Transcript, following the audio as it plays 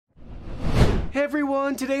Hey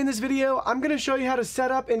everyone, today in this video, I'm going to show you how to set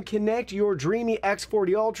up and connect your Dreame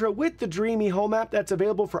X40 Ultra with the Dreamehome app that's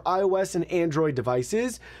available for iOS and Android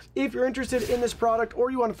devices. If you're interested in this product or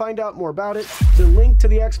you want to find out more about it, the link to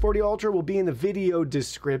the X40 Ultra will be in the video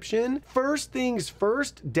description. First things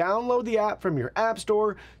first, download the app from your app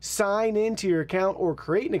store, sign into your account or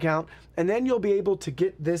create an account, and then you'll be able to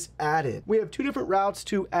get this added. We have two different routes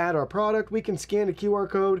to add our product. We can scan a QR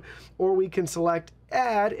code or we can select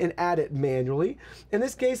add and add it manually. In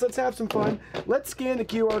this case, let's have some fun. Let's scan the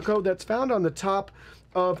QR code that's found on the top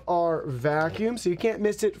of our vacuum, so you can't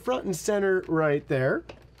miss it, front and center right there.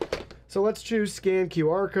 So let's choose scan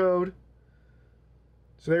QR code.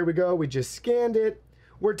 So there we go, we just scanned it.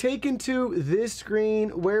 We're taken to this screen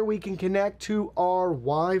where we can connect to our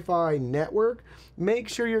Wi-Fi network. Make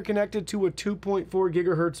sure you're connected to a 2.4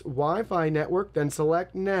 gigahertz Wi-Fi network, then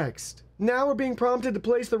select next. Now we're being prompted to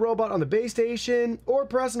place the robot on the base station or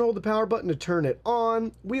press and hold the power button to turn it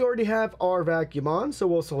on. We already have our vacuum on, so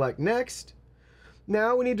we'll select next.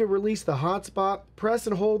 Now we need to release the hotspot. Press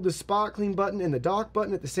and hold the spot clean button and the dock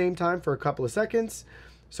button at the same time for a couple of seconds.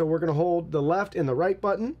 So we're going to hold the left and the right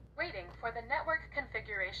button. Waiting for the network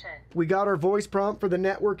configuration. We got our voice prompt for the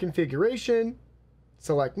network configuration.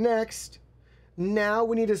 Select next. Now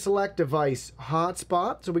we need to select device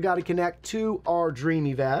hotspot. So we got to connect to our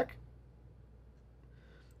Dreame vac.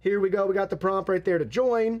 Here we go, we got the prompt right there to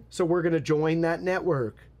join, so we're going to join that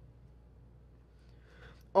network.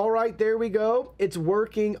 All right, there we go. It's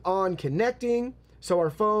working on connecting, so our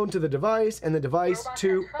phone to the device and the device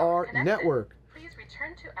to our network. Please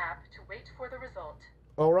return to app to wait for the result.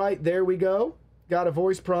 All right, there we go. Got a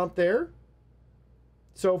voice prompt there.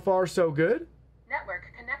 So far, so good. Network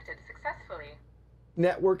connected successfully.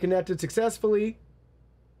 Network connected successfully.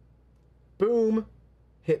 Boom.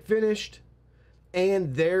 Hit finished.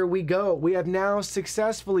 And there we go. We have now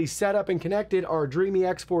successfully set up and connected our Dreame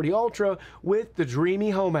X40 Ultra with the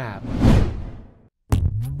Dreamehome app.